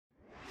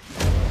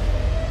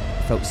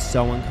felt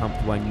so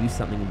uncomfortable. I knew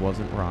something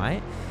wasn't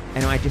right.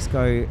 And I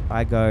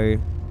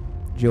go,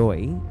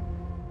 Joy,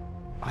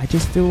 I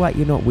just feel like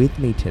you're not with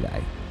me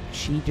today.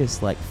 She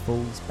just like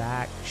falls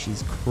back.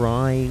 She's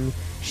crying.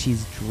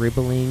 She's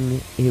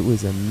dribbling. It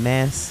was a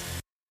mess.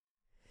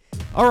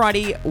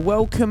 Alrighty,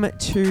 welcome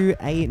to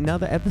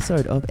another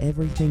episode of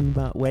Everything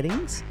But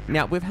Weddings.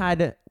 Now we've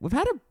been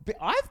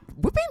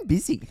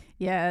busy.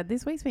 Yeah,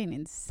 this week's been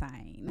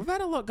insane. We've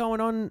had a lot going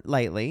on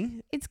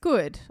lately. It's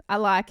good. I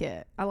like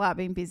it. I like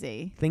being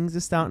busy. Things are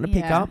starting to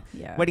pick up.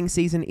 Yeah. Wedding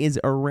season is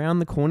around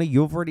the corner.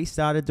 You've already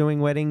started doing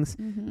weddings.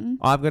 Mm-hmm.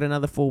 I've got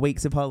another 4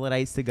 weeks of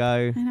holidays to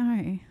go. I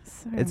know.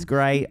 It's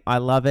great. I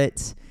love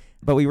it.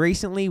 But we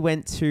recently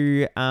went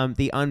to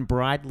the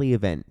Unbridely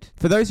event.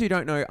 For those who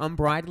don't know,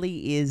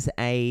 Unbridely is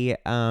a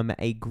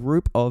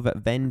group of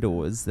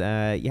vendors.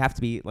 You have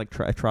to be like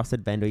a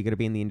trusted vendor. You got to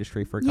be in the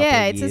industry for a couple of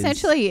years. Yeah, it's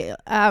essentially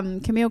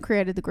Camille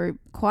created the group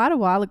quite a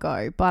while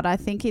ago. But I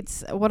think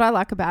what I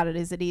like about it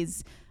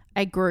is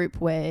a group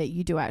where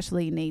you do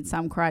actually need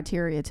some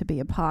criteria to be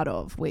a part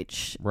of,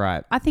 which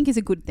I think is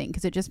a good thing,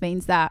 because it just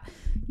means that,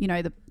 you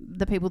know,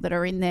 the people that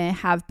are in there you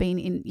have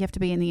to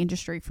be in the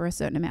industry for a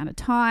certain amount of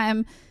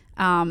time.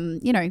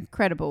 You know,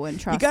 credible and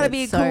trusted. You got to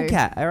be a cool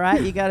cat, all right?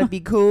 You got to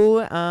be cool.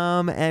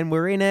 And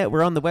we're in it.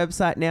 We're on the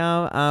website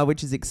now,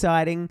 which is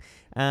exciting.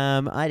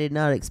 I did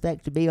not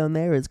expect to be on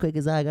there as quick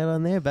as I got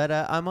on there, but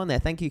I'm on there.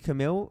 Thank you,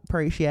 Camille.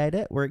 Appreciate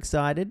it. We're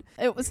excited.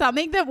 It was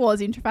something that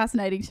was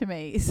fascinating to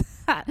me. Is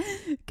that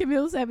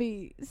Camille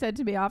said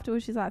to me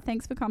afterwards, she's like,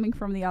 "Thanks for coming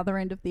from the other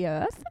end of the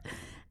earth."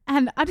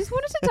 And I just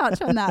wanted to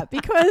touch on that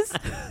because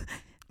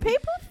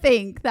people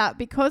think that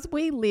because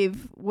we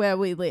live where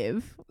we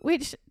live,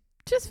 which,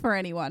 just for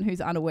anyone who's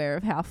unaware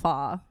of how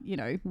far, you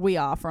know, we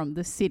are from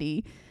the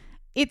city,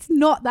 it's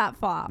not that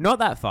far. Not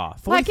that far.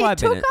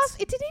 45 minutes.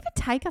 It didn't even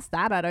take us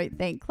that, I don't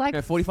think.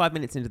 45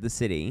 minutes into the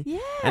city. Yeah.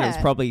 And it's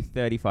probably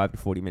 35 to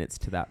 40 minutes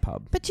to that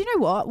pub. But you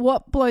know what?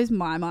 What blows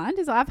my mind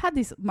is I've had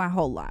this my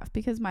whole life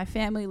because my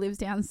family lives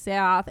down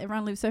south.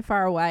 Everyone lives so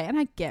far away. And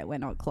I get we're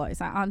not close.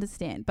 I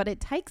understand. But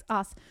it takes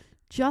us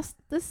just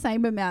the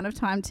same amount of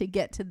time to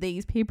get to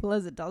these people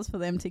as it does for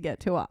them to get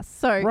to us.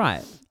 So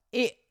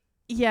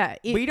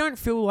we don't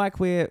feel like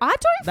I don't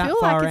feel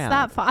like it's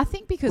that far. I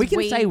think because we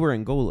can say we're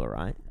in Gula,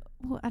 right?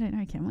 Well, I don't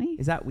know. Can we?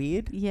 Is that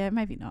weird? Yeah,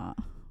 maybe not.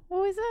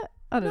 What is it?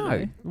 I don't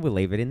know. We'll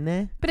leave it in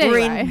there. But we're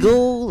anyway. in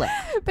Gula.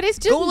 But it's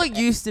just Gula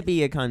used to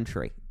be a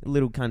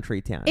little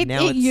country town.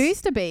 It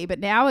used to be, but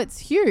now it's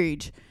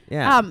huge.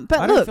 Yeah. But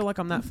I don't feel like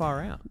I'm that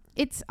far out.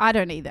 I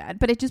don't either.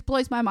 But it just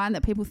blows my mind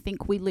that people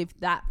think we live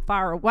that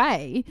far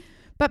away.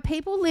 But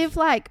people live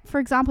for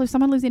example, if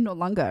someone lives in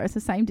Noarlunga, it's the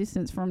same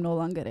distance from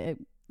Noarlunga to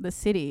the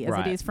city as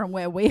it is from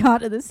where we are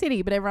to the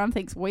city, but everyone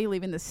thinks we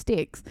live in the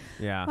sticks.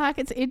 Yeah.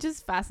 It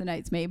just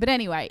fascinates me. But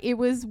anyway,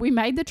 we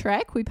made the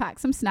trek, we packed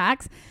some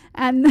snacks,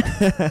 and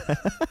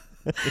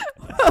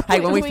hey,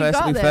 when we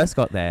first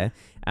got there,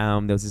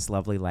 there was this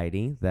lovely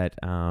lady that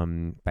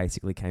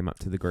basically came up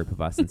to the group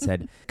of us and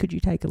said, "Could you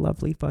take a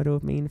lovely photo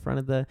of me in front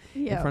of this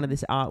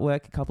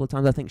artwork?" A couple of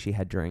times. I think she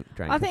had drank.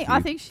 I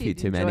think she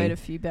enjoyed a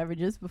few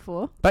beverages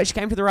before. But she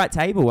came to the right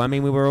table. I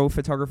mean, we were all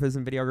photographers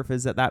and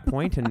videographers at that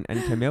point, and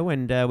Camille,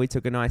 and we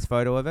took a nice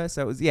photo of her.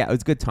 So it was a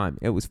good time.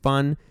 It was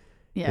fun.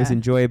 Yeah, it was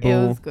enjoyable.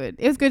 It was good.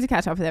 It was good to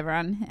catch up with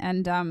everyone,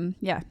 and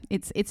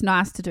it's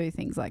nice to do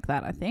things like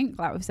that. I think,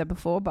 like we've said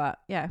before, but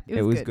yeah,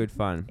 it was good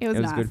fun. It was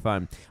nice. Good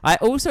fun. I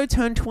also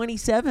turned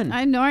 27.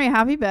 I know.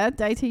 Happy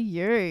birthday to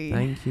you.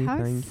 Thank you.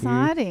 How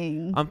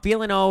exciting! I'm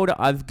feeling old.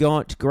 I've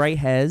got grey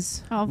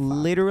hairs. Oh,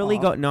 literally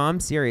got. No, I'm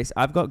serious.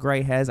 I've got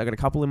grey hairs. I got a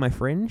couple in my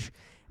fringe,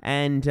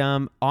 and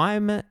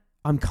I'm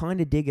kind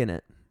of digging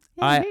it.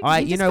 Yeah,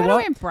 you know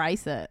what?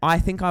 Embrace it. I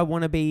think I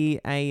want to be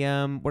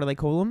a what do they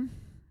call them?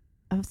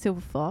 A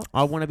silver fox.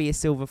 I want to be a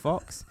silver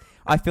fox.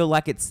 I feel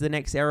like it's the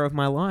next era of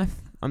my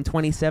life. I'm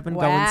 27,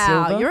 going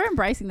silver. Wow, you're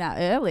embracing that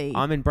early.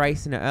 I'm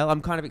embracing it early.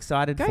 I'm kind of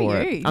excited for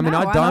it. I mean,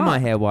 I'd dye my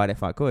hair white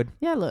if I could.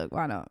 Yeah, look,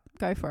 why not?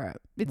 Go for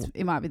it.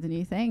 It might be the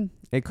new thing.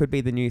 It could be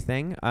the new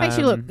thing.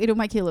 It'll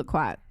make you look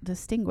quite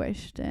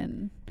distinguished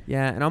and...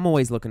 Yeah, and I'm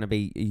always looking to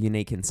be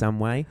unique in some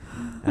way.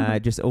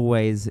 Just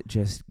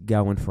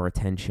going for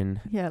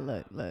attention. Yeah,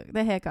 look.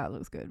 The haircut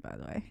looks good, by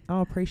the way. Oh,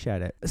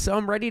 appreciate it. So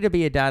I'm ready to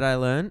be a dad, I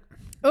learned.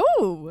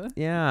 Ooh.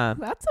 Yeah.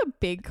 That's a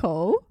big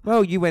call.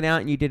 Well, you went out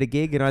and you did a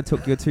gig, and I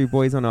took your two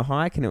boys on a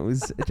hike, and it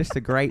was just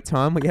a great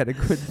time. We had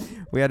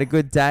a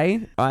good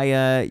day.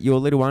 Your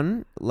little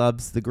one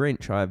loves the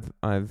Grinch.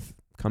 I've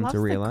come to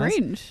realize.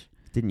 The Grinch.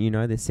 Didn't you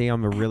know this? See,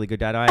 I'm a really good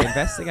dad. I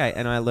investigate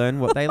and I learn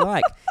what they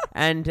like.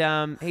 And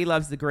he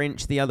loves the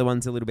Grinch. The other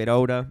one's a little bit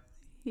older.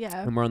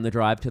 Yeah. And we're on the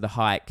drive to the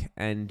hike,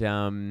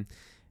 and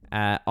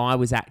I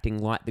was acting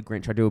like the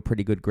Grinch. I do a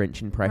pretty good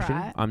Grinch impression.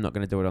 Right. I'm not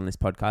going to do it on this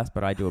podcast,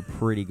 but I do a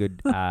pretty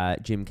good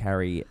Jim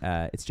Carrey.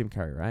 It's Jim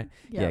Carrey, right?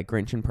 Yep. Yeah,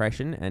 Grinch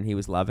impression, and he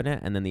was loving it.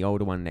 And then the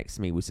older one next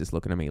to me was just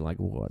looking at me like,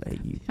 "What are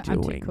you doing?"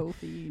 I'm too cool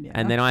for you now.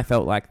 And then I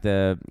felt like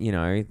the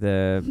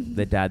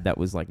dad that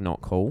was like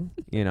not cool,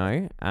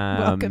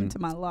 Welcome to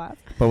my life.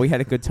 But we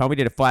had a good time. We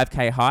did a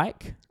 5K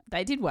hike.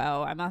 They did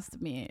well, I must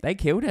admit. They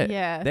killed it.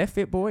 Yeah. They're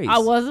fit boys. I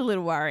was a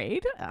little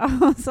worried. I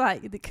was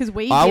like, because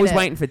I was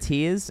waiting for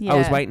tears. I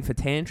was waiting for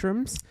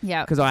tantrums.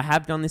 Yeah. Because I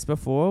have done this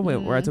before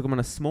where I took them on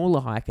a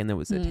smaller hike and there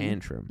was a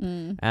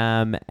tantrum.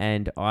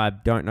 And I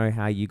don't know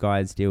how you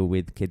guys deal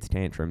with kids'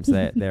 tantrums.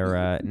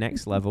 They're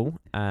next level.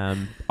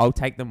 I'll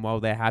take them while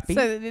they're happy.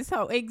 So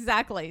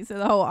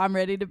the whole I'm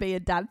ready to be a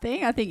dad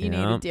thing. I think you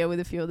need to deal with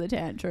a few of the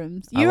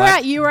tantrums. You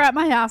were at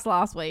my house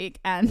last week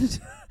and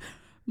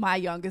my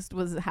youngest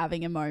was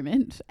having a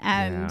moment,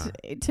 and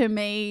to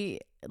me,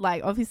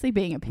 like, obviously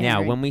being a parent.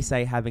 Now, when we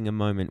say having a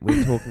moment,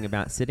 we're talking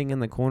about sitting in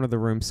the corner of the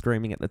room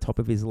screaming at the top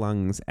of his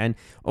lungs. And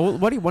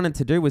what he wanted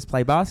to do was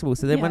play basketball.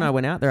 So then when I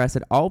went out there, I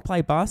said, I'll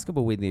play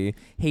basketball with you.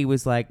 He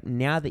was like,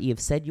 now that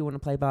you've said you want to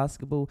play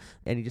basketball,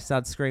 and he just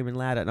started screaming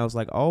louder. And I was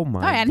like, oh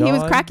my God. And he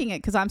was cracking it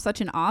because I'm such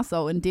an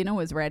arsehole and dinner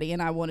was ready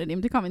and I wanted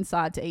him to come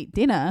inside to eat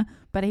dinner,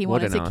 but he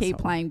wanted to keep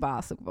playing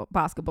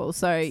basketball.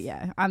 So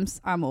yeah,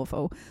 I'm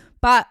awful.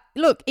 But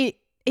look, it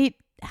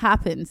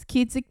happens.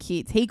 Kids are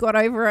kids. He got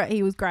over it.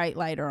 He was great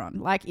later on.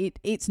 Like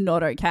it's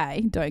not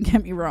okay. Don't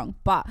get me wrong.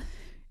 But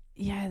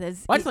yeah, I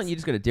just think you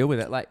just got to deal with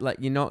it. Like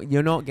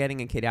you're not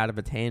getting a kid out of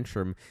a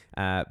tantrum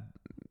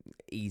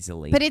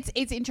easily. But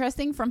it's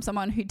interesting from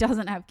someone who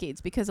doesn't have kids,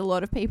 because a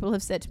lot of people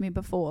have said to me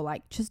before,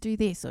 like, just do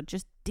this or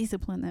just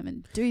discipline them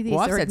and do this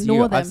or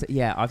ignore them.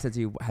 I've said to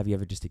you, have you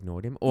ever just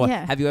ignored him? Or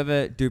have you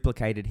ever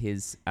duplicated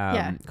his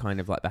kind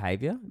of like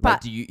behavior? But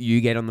like, do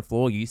you get on the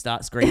floor, you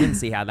start screaming,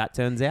 see how that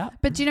turns out?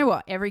 But do you know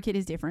what? Every kid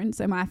is different.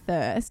 So my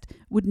first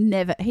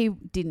he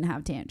didn't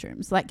have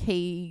tantrums. Like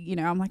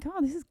I'm like, oh,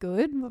 this is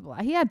good. Blah, blah.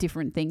 He had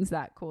different things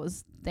that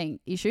caused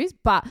issues.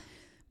 But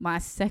my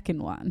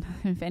second one,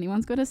 if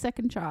anyone's got a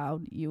second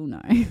child, you'll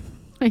know.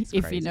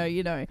 If you know,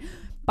 you know.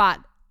 But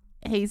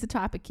he's the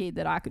type of kid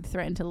that I could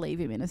threaten to leave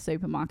him in a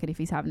supermarket if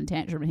he's having a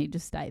tantrum and he'd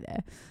just stay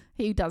there.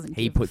 He doesn't.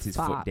 He puts his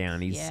foot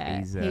down. He's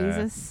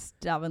a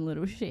stubborn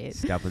little shit.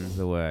 Stubborn's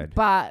the word.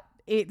 But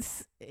it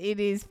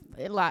is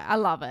like, I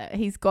love it.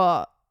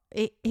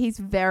 He's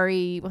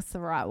very, what's the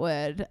right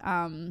word?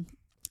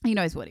 He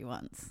knows what he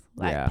wants.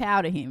 Like,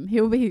 power to him.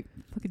 He'll be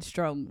fucking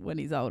strong when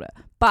he's older.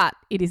 But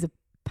it is a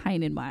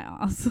pain in my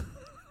ass.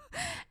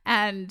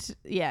 And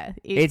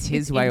it's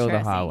his way or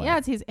the highway. Yeah,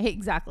 it's his,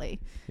 exactly.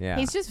 Yeah,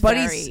 he's just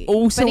he's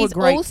also a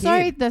great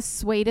kid. The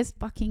sweetest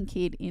fucking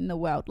kid in the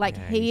world. Like,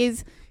 he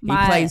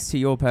plays to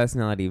your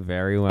personality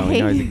very well. He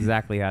knows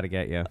exactly how to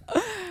get you.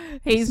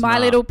 He's my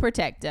little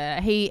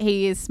protector.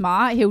 He is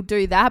smart. He'll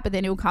do that, but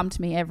then he'll come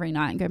to me every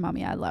night and go,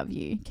 "Mummy, I love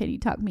you. Can you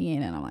tuck me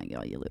in?" And I'm like,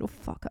 "Oh, you little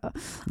fucker."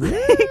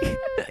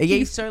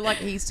 He's so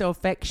affectionate. He's so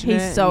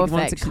affectionate.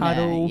 Wants to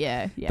cuddle.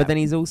 Yeah. But then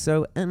he's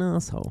also an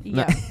asshole.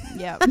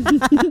 Yeah.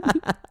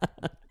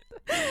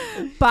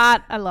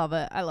 But I love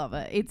it.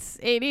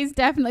 It is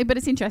definitely, but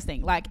it's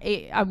interesting. Like,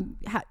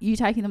 you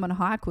taking them on a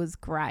hike was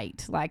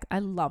great. Like, I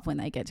love when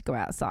they get to go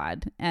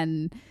outside,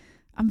 and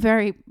I'm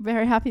very,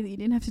 very happy that you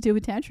didn't have to deal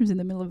with tantrums in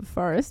the middle of a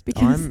forest,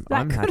 because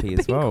I'm happy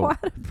as well. Quite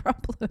a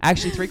problem.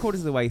 Actually, 3/4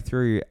 of the way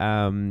through,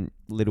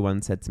 little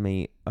one said to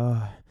me,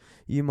 "Oh,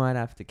 you might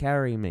have to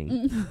carry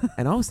me."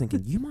 And I was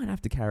thinking, you might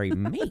have to carry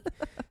me.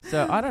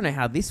 So I don't know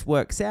how this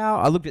works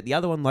out. I looked at the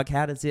other one, like,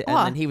 how does it? And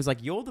then he was like,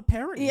 "You're the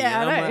parent."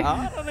 Yeah, I'm like,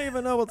 I don't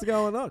even know what's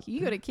going on. You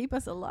got to keep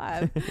us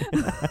alive.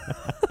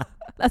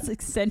 That's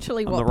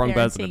essentially what I'm the wrong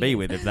person to be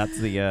with if that's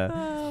the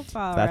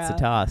the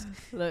task.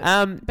 Look,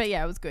 but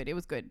yeah, it was good. It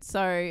was good.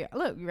 So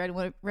look, you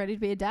ready to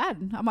be a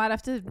dad? I might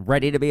have to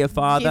ready to be a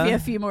father. Give you a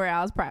few more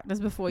hours practice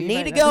before you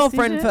need a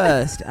girlfriend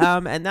first.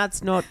 And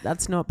that's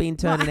not been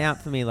turning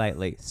out for me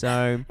lately.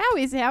 So how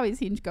is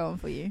Hinge going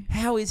for you?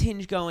 How is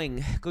Hinge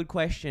going? Good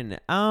question.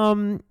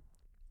 I'm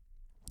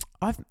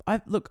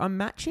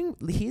matching.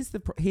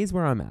 Here's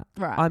where I'm at.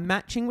 Right. I'm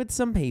matching with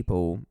some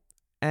people,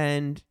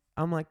 and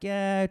I'm like,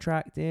 yeah,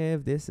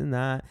 attractive, this and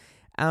that.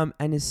 And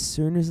as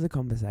soon as the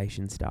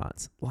conversation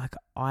starts, like,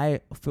 I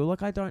feel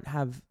like I don't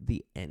have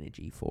the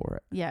energy for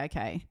it. Yeah,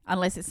 okay.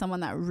 Unless it's someone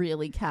that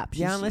really captures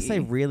you. Yeah, unless they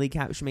really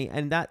capture me.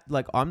 And that,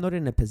 like, I'm not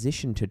in a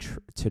position to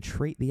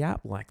treat the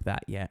app like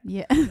that yet.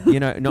 Yeah.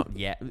 Not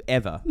yet,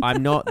 ever.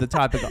 I'm not the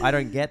type of... I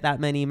don't get that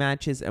many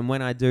matches. And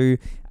when I do,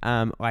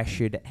 I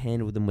should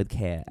handle them with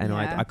care. And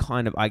I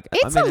kind of...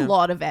 It's a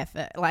lot of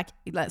effort. Like,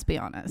 let's be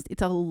honest.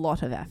 It's a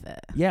lot of effort.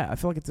 Yeah, I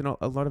feel like it's a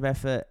lot of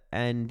effort.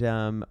 And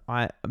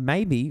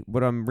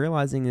what I'm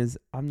realizing is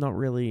I'm not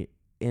really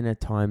in a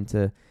time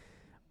to...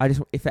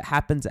 if it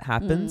happens, it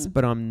happens.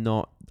 But I'm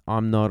not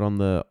on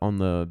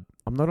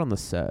the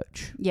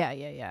search.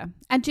 Yeah.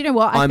 And do you know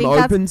what? I'm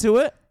open to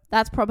it.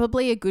 That's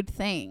probably a good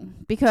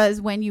thing, because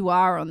when you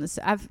are on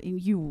the...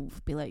 you will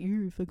be like,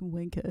 you're a fucking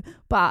wanker.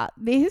 But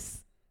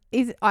this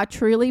is... I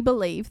truly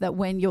believe that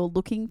when you're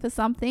looking for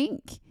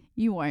something,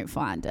 you won't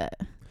find it.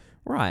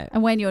 Right.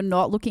 And when you're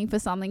not looking for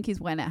something is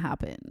when it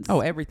happens. Oh,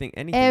 anything.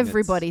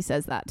 Everybody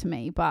says that to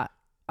me, but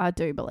I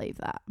do believe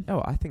that.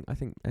 Oh, I think,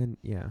 and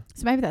yeah.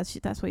 So maybe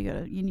that's where you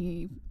got your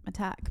new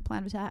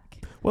plan of attack.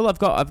 Well, I've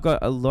got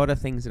a lot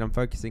of things that I'm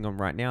focusing on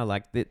right now.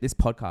 Like this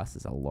podcast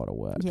is a lot of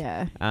work.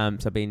 Yeah.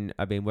 So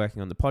I've been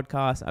working on the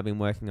podcast. I've been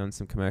working on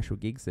some commercial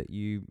gigs that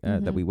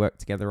that we work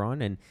together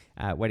on, and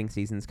wedding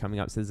season's coming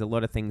up. So there's a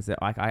lot of things that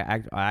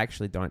I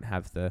actually don't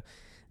have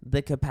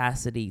the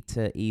capacity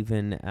to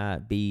even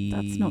be.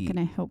 That's not going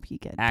to help you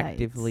get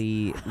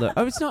actively look.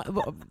 Oh, it's not.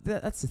 Well,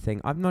 that's the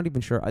thing. I'm not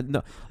even sure.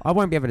 I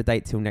won't be able to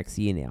date till next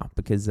year now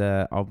because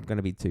I'm going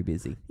to be too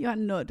busy. You are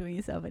not doing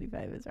yourself any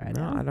favors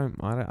now. I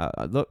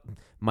don't. Look,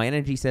 my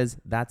energy says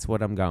that's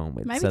what I'm going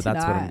with. Maybe so tonight,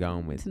 that's what I'm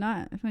going with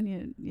tonight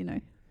when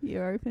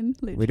you're open.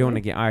 Literally. We're doing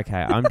a gig.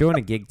 Okay, I'm doing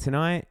a gig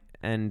tonight.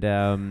 And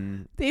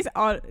can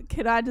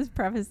I just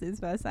preface this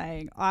by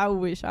saying I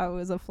wish I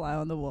was a fly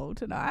on the wall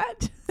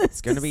tonight. It's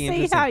going to be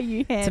interesting. See how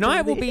you handle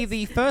tonight will this. be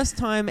the first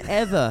time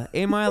ever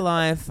in my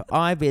life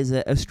I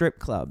visit a strip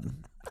club.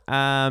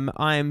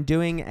 I am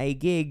doing a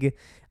gig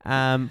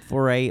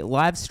for a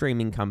live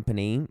streaming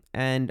company,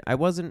 and I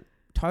wasn't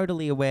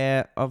totally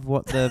aware of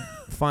what the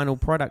final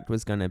product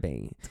was going to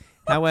be.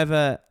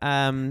 However,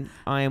 I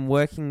am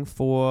working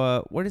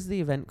for, what is the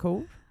event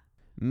called?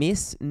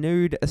 Miss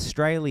Nude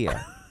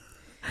Australia.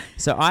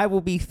 So I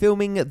will be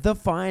filming the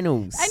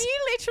finals. And you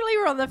literally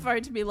were on the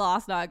phone to me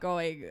last night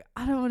going,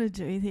 I don't want to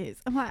do this.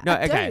 I'm like, no,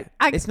 okay.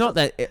 It's not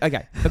that.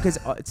 Okay, because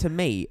to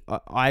me,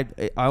 I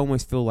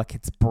almost feel like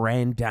it's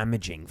brand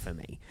damaging for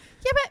me.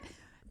 Yeah, but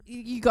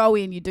you go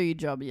in, you do your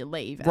job, you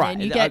leave, right,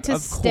 and you get to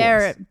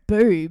stare at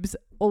boobs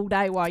all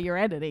day while you're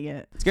editing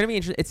it. It's going to be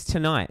interesting. It's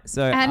tonight.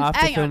 So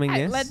after filming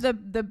this. Let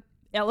the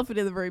elephant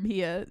in the room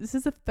here. This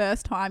is the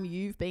first time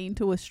you've been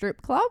to a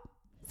strip club?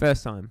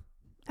 First time.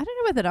 I don't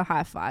know whether to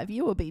high five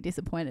you or be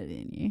disappointed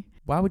in you.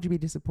 Why would you be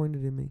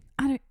disappointed in me?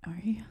 I don't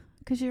know.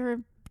 Because you're a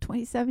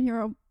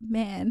 27-year-old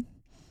man.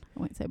 I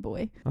won't say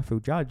boy. I feel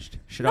judged.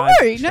 Should No,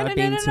 I no, have no,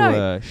 been no, to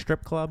no. a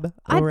strip club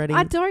already?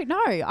 I don't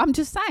know. I'm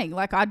just saying.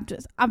 Like,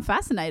 I'm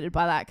fascinated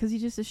by that because you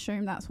just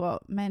assume that's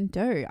what men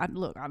do. I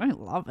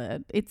don't love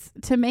it.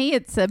 To me,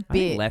 it's a I bit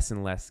think less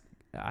and less.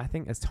 I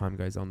think as time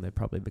goes on, they're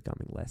probably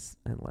becoming less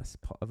and less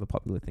of a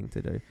popular thing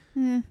to do.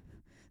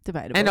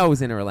 Debatable. And I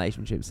was in a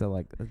relationship, so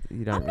like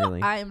you don't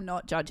really. I am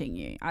not judging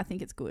you. I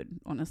think it's good,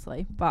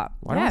 honestly. But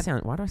Why do I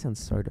sound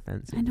so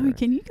defensive? I know.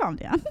 Can you calm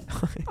down?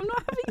 I'm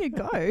not having a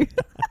go.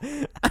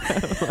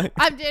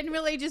 I'm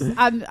genuinely just.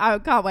 I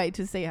can't wait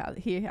to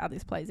hear how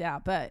this plays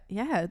out. But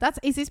yeah,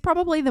 is this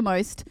probably the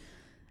most.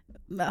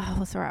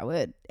 What's the right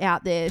word?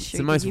 Out there. It's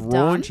the most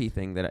raunchy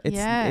thing that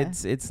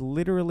it's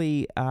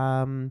literally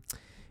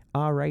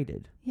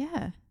R-rated.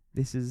 Yeah.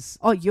 This is.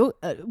 Oh,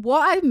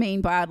 what I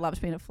mean by I'd love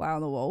to be a fly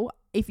on the wall.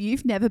 If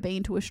you've never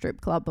been to a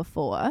strip club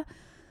before,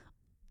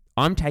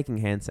 I'm taking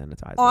hand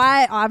sanitizer.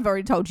 I've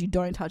already told you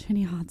don't touch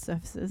any hard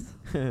surfaces.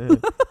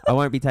 I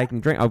won't be taking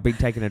drink. I'll be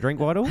taking a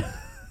drink bottle.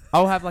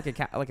 I'll have like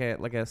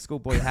a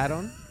schoolboy hat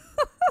on.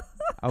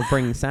 I'll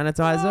bring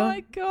sanitizer. Oh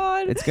my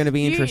god, it's going to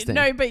be interesting.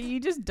 No, but you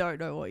just don't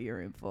know what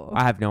you're in for.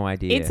 I have no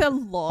idea. It's a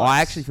lot.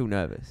 I actually feel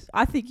nervous.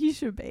 I think you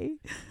should be.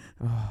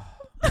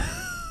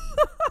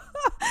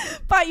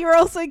 But you're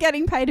also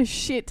getting paid a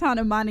shit ton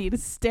of money to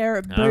stare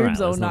at boobs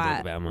all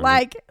night.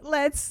 Like,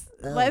 let's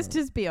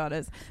just be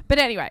honest. But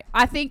anyway,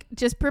 I think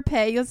just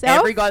prepare yourself.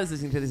 Every guy that's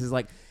listening to this is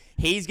like,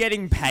 he's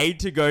getting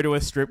paid to go to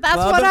a strip club.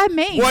 That's what I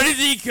mean. What is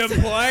he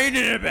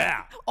complaining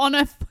about? On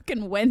a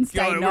fucking Wednesday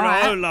night.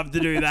 I would love to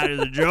do that as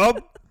a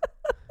job.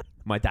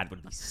 My dad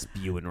would be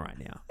spewing right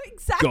now.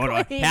 Exactly.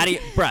 God,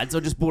 Brad, so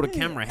I just bought a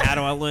camera. How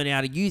do I learn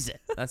how to use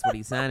it? That's what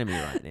he's saying to me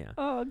right now.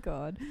 Oh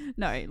God,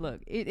 no! Look,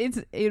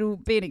 it'll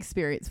be an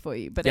experience for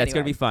you. But yeah, anyway. It's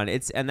gonna be fun.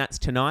 And that's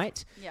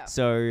tonight. Yeah.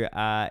 So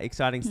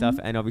exciting stuff,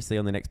 and obviously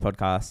on the next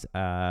podcast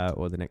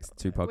or the next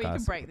two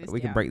podcasts,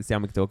 we can break this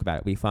down. We can talk about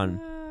it. It'll be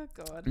fun. Oh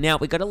God. Now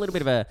I got a little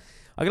bit of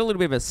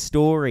a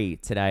story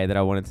today that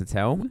I wanted to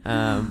tell,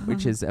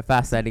 which is a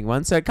fascinating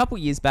one. So a couple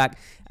years back,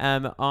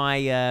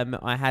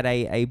 I had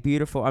a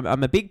beautiful.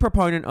 I'm a big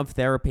proponent of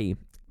therapy.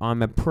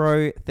 I'm a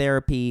pro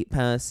therapy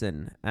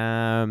person.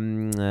 How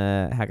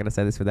can I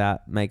say this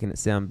without making it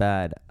sound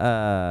bad?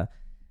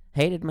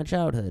 Hated my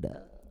childhood.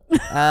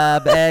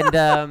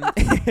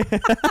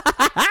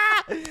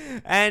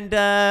 And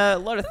a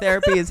lot of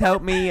therapy has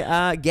helped me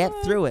get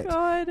through it.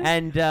 God.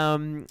 And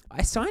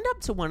I signed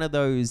up to one of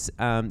those,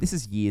 this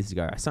is years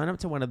ago, I signed up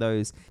to one of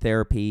those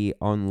therapy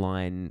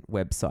online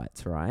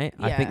websites, right?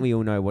 Yeah. I think we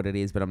all know what it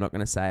is, but I'm not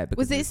going to say it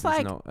because was this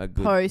like not a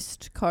good...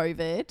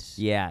 post-COVID?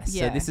 Yeah,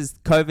 so this is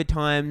COVID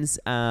times.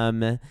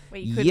 Where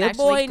you couldn't your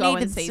actually boy go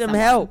needed and see some someone.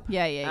 help.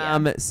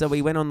 Yeah. So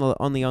we went on the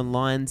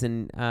onlines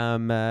and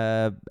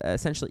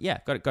essentially,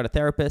 got a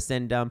therapist,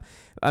 and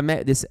I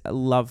met this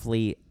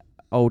lovely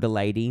older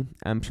lady.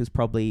 She was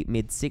probably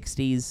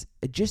mid-60s.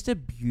 Just a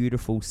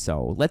beautiful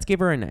soul. Let's give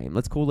her a name.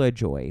 Let's call her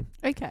Joy.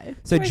 Okay.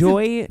 So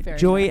Joy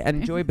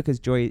nice because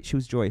she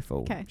was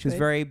joyful. Okay, she was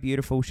very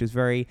beautiful. She was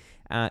very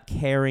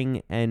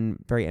caring and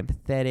very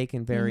empathetic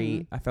and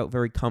very. I felt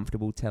very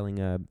comfortable telling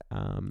her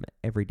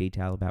every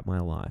detail about my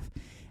life.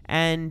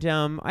 And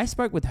I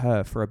spoke with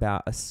her for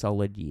about a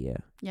solid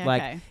year. Yeah,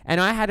 like, okay.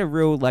 and I had a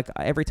real, like,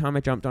 every time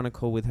I jumped on a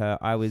call with her,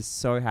 I was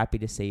so happy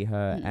to see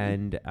her.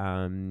 And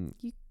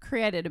You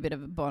created a bit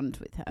of a bond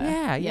with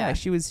her. yeah.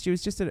 She was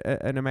just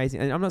an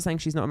amazing. And I'm not saying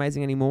she's not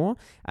amazing anymore.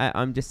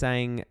 I'm just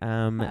saying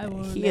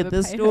hear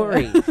the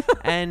story.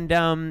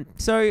 And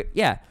so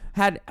yeah,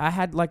 I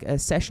had like a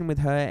session with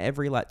her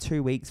every like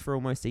 2 weeks for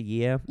almost a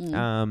year.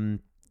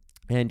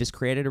 And just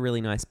created a really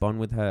nice bond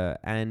with her.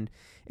 And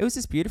it was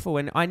just beautiful.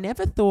 And I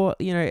never thought,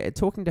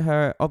 talking to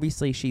her,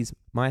 obviously she's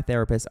my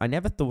therapist. I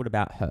never thought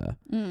about her,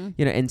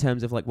 in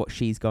terms of like what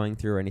she's going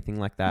through or anything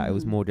like that. It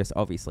was more just,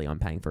 obviously I'm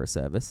paying for a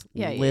service.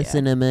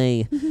 Listen to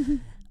me.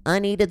 I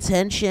need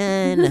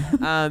attention.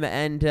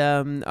 And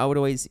I would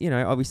always,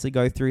 obviously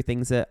go through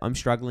things that I'm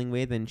struggling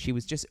with. And she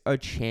was just a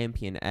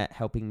champion at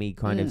helping me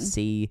kind of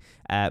see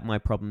my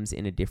problems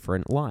in a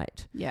different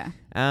light. Yeah.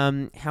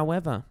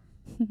 However,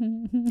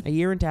 a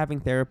year into having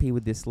therapy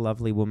with this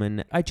lovely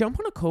woman, I jump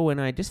on a call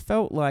and I just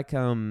felt like,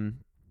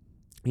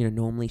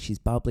 normally she's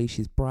bubbly,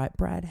 she's bright.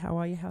 Brad, how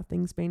are you? How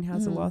things been?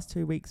 How's the last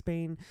 2 weeks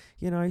been?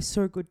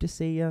 So good to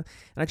see you. And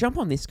I jump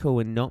on this call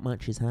and not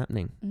much is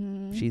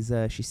happening. She's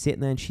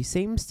sitting there and she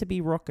seems to be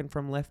rocking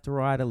from left to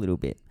right a little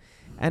bit.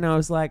 And I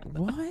was like,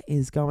 what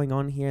is going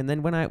on here? And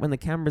then when the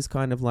camera's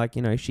kind of like,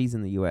 she's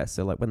in the US.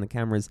 So like when the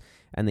cameras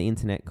and the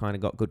internet kind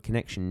of got good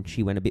connection,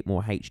 she went a bit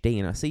more HD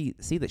and I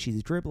see that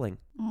she's dribbling.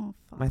 Oh,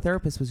 fuck. My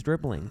therapist was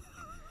dribbling.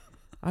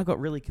 I got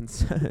really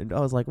concerned. I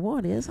was like,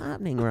 what is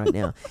happening right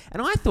now?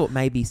 And I thought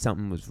maybe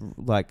something was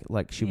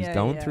like she was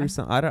going through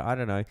something. I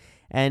don't know.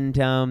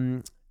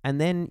 And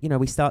then,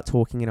 we start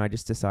talking and I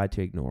just decide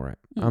to ignore it.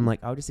 I'm like,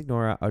 I'll just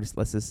ignore it.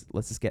 Let's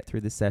just get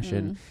through this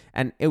session.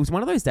 And it was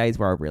one of those days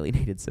where I really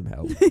needed some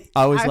help.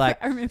 I was I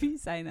remember you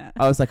saying that.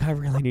 I was like, I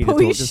really need to talk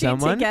to someone.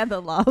 Pull your shit together,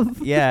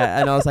 love. Yeah.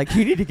 And I was like,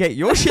 you need to get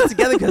your shit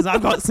together because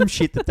I've got some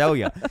shit to tell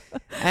you.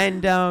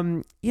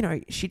 And,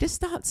 she just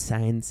starts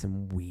saying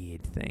some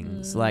weird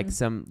things, like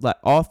some like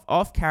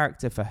off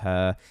character for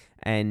her.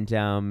 And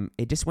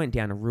it just went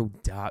down a real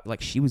dark, like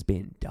she was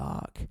being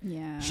dark.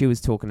 Yeah. She was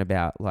talking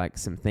about like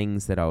some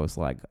things that I was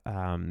like,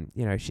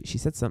 she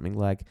said something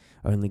like,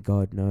 only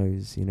God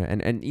knows,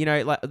 and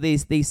like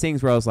these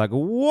things where I was like,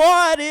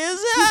 what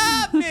is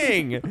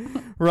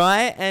happening?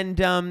 Right.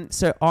 And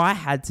so I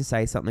had to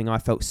say something. I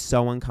felt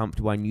so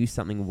uncomfortable. I knew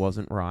something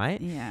wasn't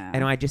right. Yeah.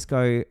 And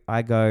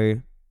I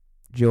go,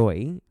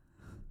 Joy,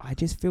 I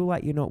just feel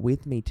like you're not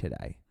with me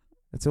today.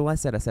 That's all I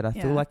said. I said, I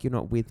feel like you're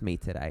not with me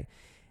today.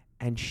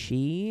 And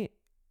she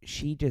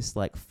just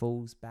like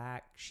falls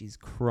back. She's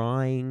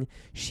crying.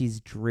 She's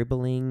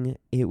dribbling.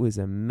 It was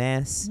a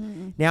mess.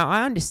 Now,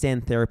 I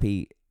understand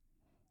therapy,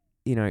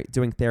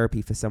 doing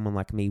therapy for someone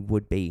like me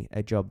would be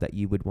a job that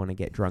you would want to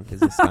get drunk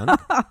as a skunk.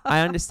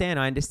 I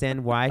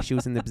understand why she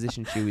was in the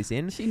position she was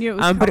in. She knew it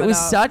was but it was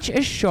up. such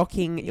a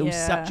shocking,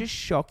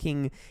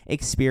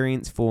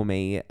 experience for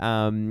me. It's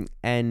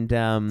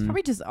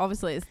probably just,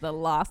 obviously, it's the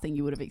last thing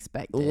you would have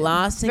expected.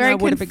 Last thing I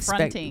would have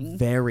expected.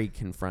 Very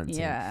confronting.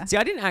 Yeah. See,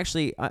 I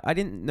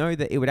didn't know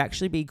that it would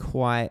actually be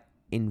quite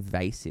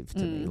invasive to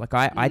me. Like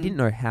I didn't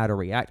know how to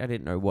react. I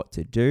didn't know what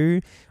to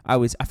do. I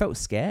felt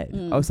scared.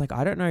 I was like,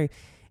 I don't know.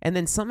 And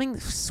then something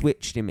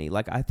switched in me.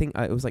 Like, I think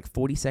it was like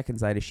 40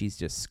 seconds later, she's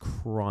just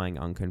crying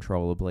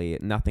uncontrollably.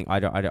 Nothing.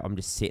 I'm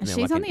just sitting there.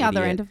 She's like on the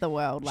other end of the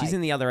world. She's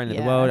in the other end of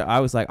the world. I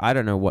was like, I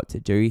don't know what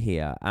to do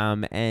here.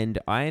 And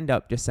I end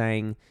up just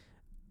saying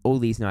all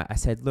these nights, I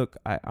said, look,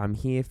 I'm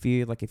here for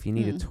you. Like, if you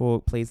need to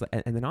talk, please.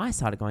 And then I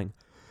started going,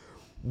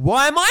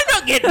 why am I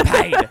not getting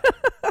paid?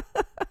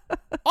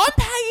 I'm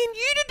paying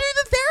you to do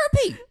the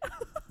therapy.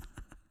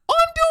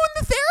 I'm doing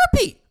the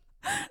therapy.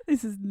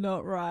 This is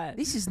not right.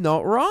 This is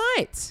not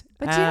right.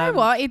 But you know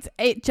what?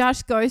 It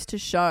just goes to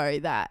show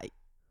that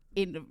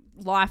in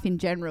life in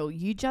general,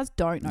 you just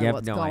don't know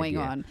what's going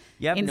on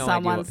in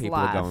someone's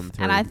life.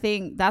 And I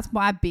think that's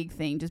my big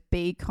thing. Just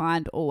be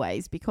kind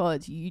always,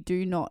 because you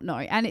do not know.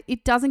 And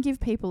it doesn't give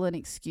people an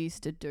excuse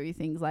to do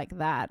things like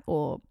that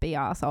or be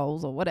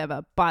assholes or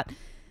whatever. But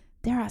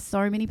there are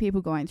so many people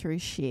going through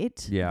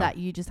shit that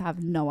you just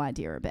have no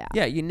idea about.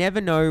 Yeah, you never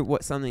know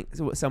what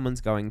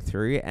someone's going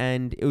through.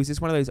 And it was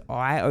just one of those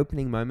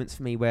eye-opening moments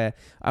for me where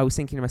I was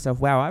thinking to myself,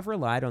 wow, I've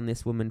relied on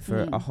this woman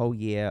for a whole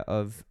year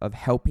of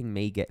helping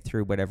me get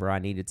through whatever I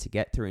needed to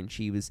get through. And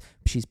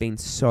she's been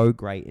so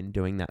great in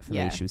doing that for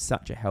me. She was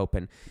such a help.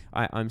 And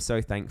I'm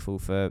so thankful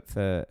for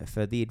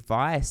the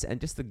advice and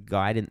just the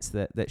guidance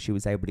that she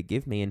was able to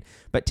give me.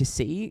 But to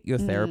see your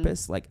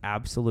therapist like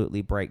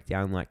absolutely break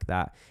down like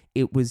that,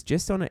 it was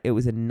just it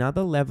was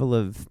another level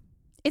of...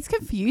 It's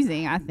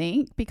confusing, I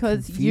think,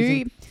 because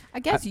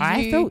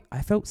I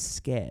felt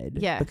scared.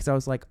 Yeah. Because I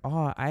was like,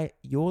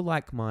 you're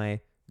like my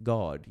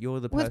God.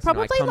 You're the person it's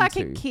probably I come like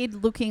to. a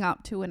kid looking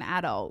up to an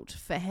adult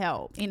for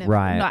help.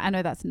 Right. No, I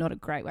know that's not a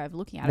great way of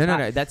looking at it.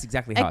 No, that's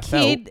exactly how I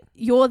felt. A kid,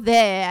 you're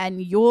there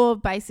and you're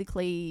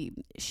basically...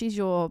 She's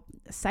your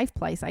safe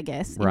place, I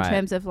guess, in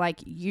terms of like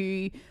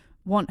you...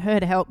 want her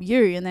to help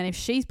you, and then if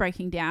she's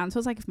breaking down, so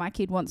it's like if my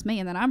kid wants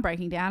me and then I'm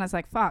breaking down, it's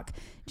like, fuck,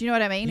 do you know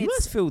what I mean? You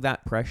must feel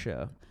that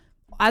pressure.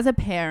 as a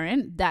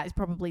parent, that is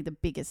probably the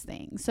biggest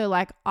thing. So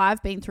like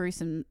I've been through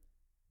some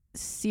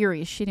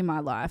serious shit in my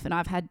life, and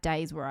I've had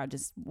days where I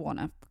just want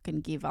to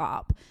fucking give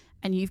up.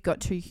 And you've got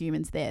two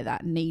humans there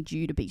that need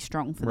you to be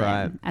strong for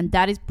them. And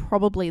that is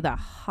probably the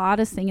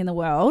hardest thing in the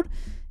world.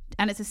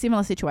 And it's a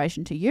similar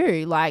situation to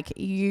you. Like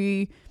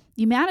the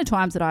amount of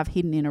times that I've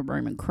hidden in a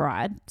room and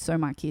cried so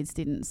my kids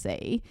didn't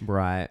see.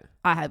 Right.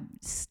 I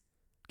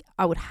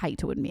would hate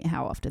to admit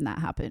how often that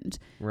happened.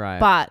 Right.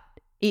 But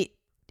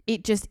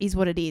it just is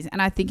what it is.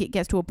 And I think it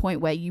gets to a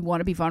point where you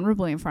want to be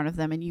vulnerable in front of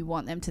them and you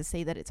want them to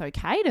see that it's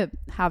okay to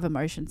have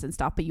emotions and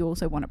stuff, but you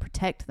also want to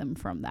protect them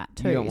from that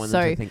too. You don't want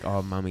them to think,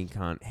 oh, mummy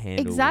can't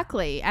handle.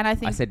 Exactly. And I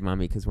think... I said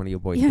mummy because one of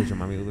your boys calls your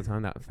mummy all the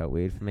time. That felt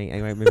weird for me.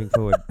 Anyway, moving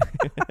forward.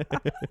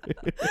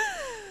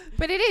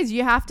 But it is.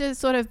 You have to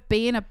sort of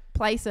be in a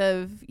place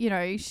of, you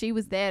know, she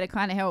was there to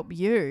kind of help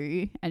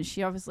you and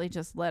she obviously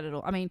just let it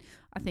all... I mean,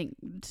 I think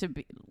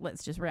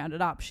let's just round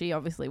it up. She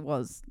obviously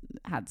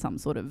had some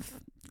sort of...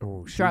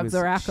 drugs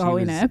or alcohol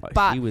in her,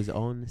 but she was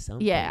on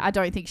something. Yeah, I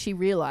don't think she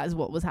realized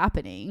what was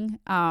happening.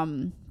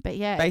 But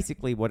yeah,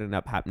 basically what ended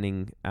up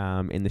happening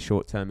in the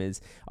short term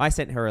is I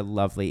sent her a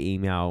lovely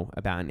email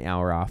about an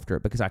hour after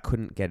it because I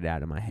couldn't get it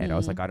out of my head. I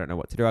was like, I don't know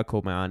what to do. I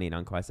called my auntie and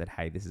uncle. I said,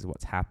 hey, this is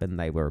what's happened.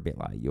 They were a bit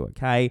like, you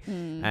okay?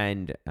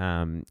 And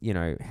you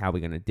know, how are we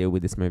going to deal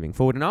with this moving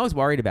forward? And I was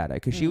worried about her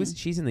because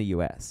she's in the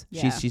US.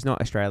 Yeah. She's not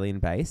Australian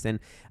based, and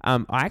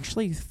I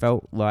actually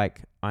felt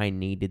like I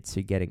needed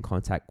to get in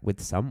contact with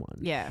someone.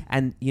 Yeah.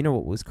 And you know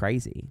what was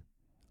crazy?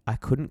 I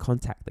couldn't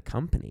contact the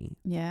company.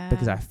 Yeah.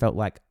 Because I felt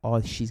like,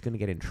 oh, she's going to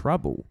get in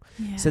trouble.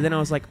 Yeah. So then I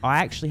was like, I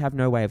actually have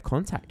no way of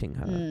contacting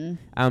her.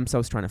 So I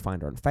was trying to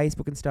find her on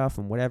Facebook and stuff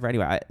and whatever.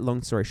 Anyway,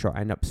 long story short,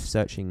 I ended up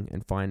searching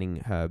and finding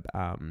her.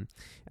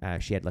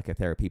 She had like a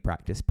therapy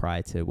practice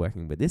prior to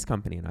working with this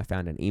company, and I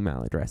found an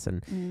email address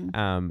and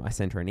I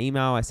sent her an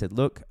email. I said,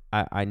 look,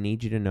 I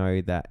need you to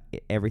know that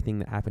everything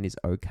that happened is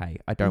okay.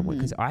 I don't want,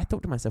 because I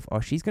thought to myself, oh,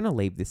 she's going to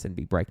leave this and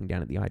be breaking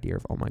down at the idea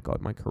of, oh my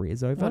God, my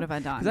career's over. What have I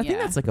done? Because I think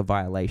that's like a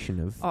violation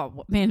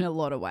of in a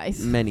lot of ways,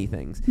 many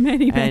things.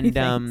 many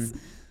things.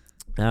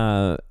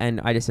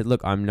 And I just said,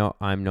 look, I'm not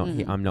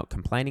here, I'm not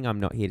complaining. I'm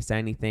not here to say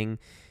anything.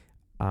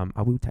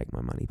 I will take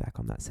my money back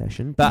on that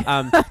session, but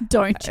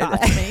don't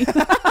charge me.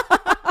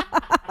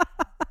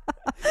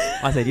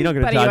 I said, you're not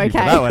going to charge me for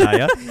that one, are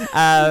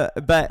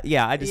you? But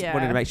yeah, I just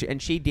wanted to make sure.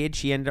 And she did.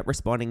 She ended up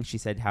responding. She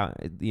said how,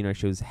 you know,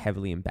 she was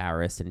heavily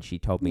embarrassed. And she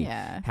told me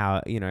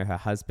how, you know, her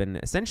husband,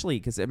 essentially,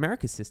 because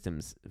America's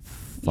system's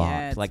fucked.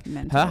 Yeah, like,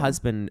 mental. her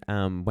husband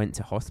went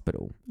to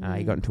hospital.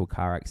 He got into a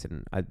car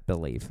accident, I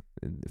believe,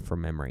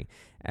 from memory.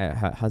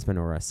 Her husband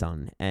or her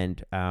son,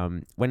 and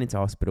went into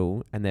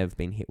hospital, and they've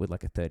been hit with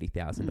like a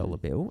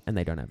 $30,000 bill, and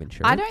they don't have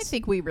insurance. I don't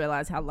think we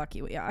realize how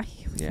lucky we are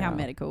with our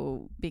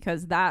medical,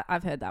 because that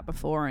I've heard that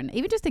before, and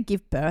even just to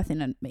give birth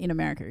in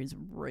America is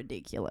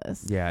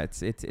ridiculous. Yeah,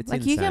 it's like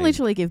insane. you can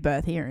literally give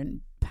birth here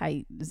and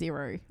pay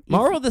zero.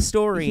 Moral of the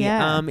story,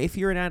 if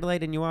you're in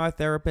Adelaide and you are a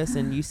therapist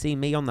and you see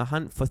me on the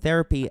hunt for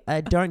therapy,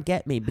 don't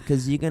get me,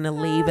 because you're going to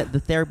leave at the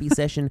therapy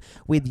session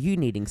with you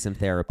needing some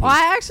therapy.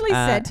 I actually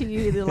said to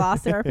you the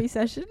last therapy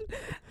session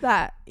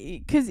that,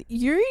 because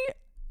you,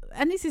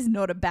 and this is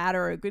not a bad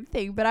or a good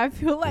thing, but I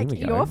feel like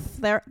your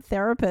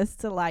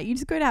therapists are like, you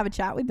just go to have a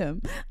chat with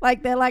them.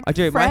 Like, they're like, I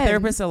do. friends. My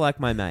therapists are like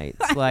my mates.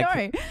 Like,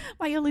 I know.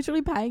 Like, you're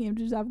literally paying him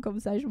to just have a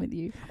conversation with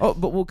you. Oh,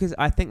 but because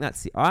I think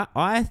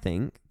I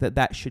think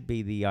that should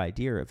be the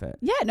idea of it.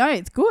 Yeah, no,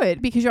 it's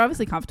good because you're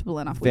obviously comfortable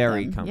enough with them.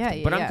 Very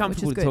comfortable. But I'm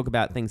comfortable to talk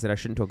about things that I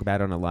shouldn't talk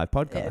about on a live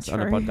podcast, on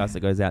a podcast that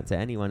goes out to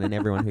anyone and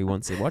everyone who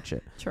wants to watch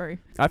it. True.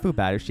 I feel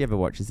bad if she ever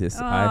watches this.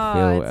 I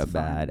feel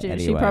bad.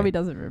 Anyway. She probably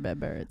doesn't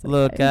remember. It's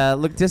look, okay.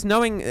 Look, just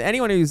knowing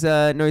anyone who's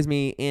knows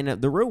me in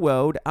the real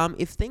world,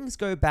 if things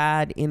go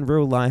bad in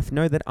real life,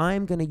 know that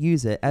I'm going to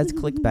use it as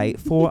clickbait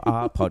for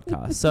our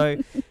podcast. So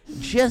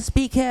just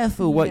be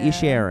careful what you're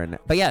sharing.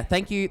 But yeah,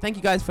 thank you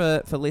guys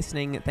for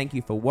listening. Thank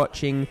you for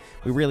watching.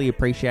 We really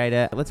appreciate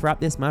it. Let's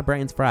wrap this. My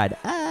brain's fried.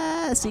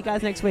 See you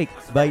guys next week.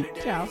 Bye.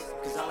 Ciao.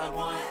 'Cause all I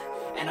want,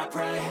 and I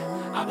pray,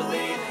 I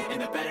believe in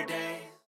the better days.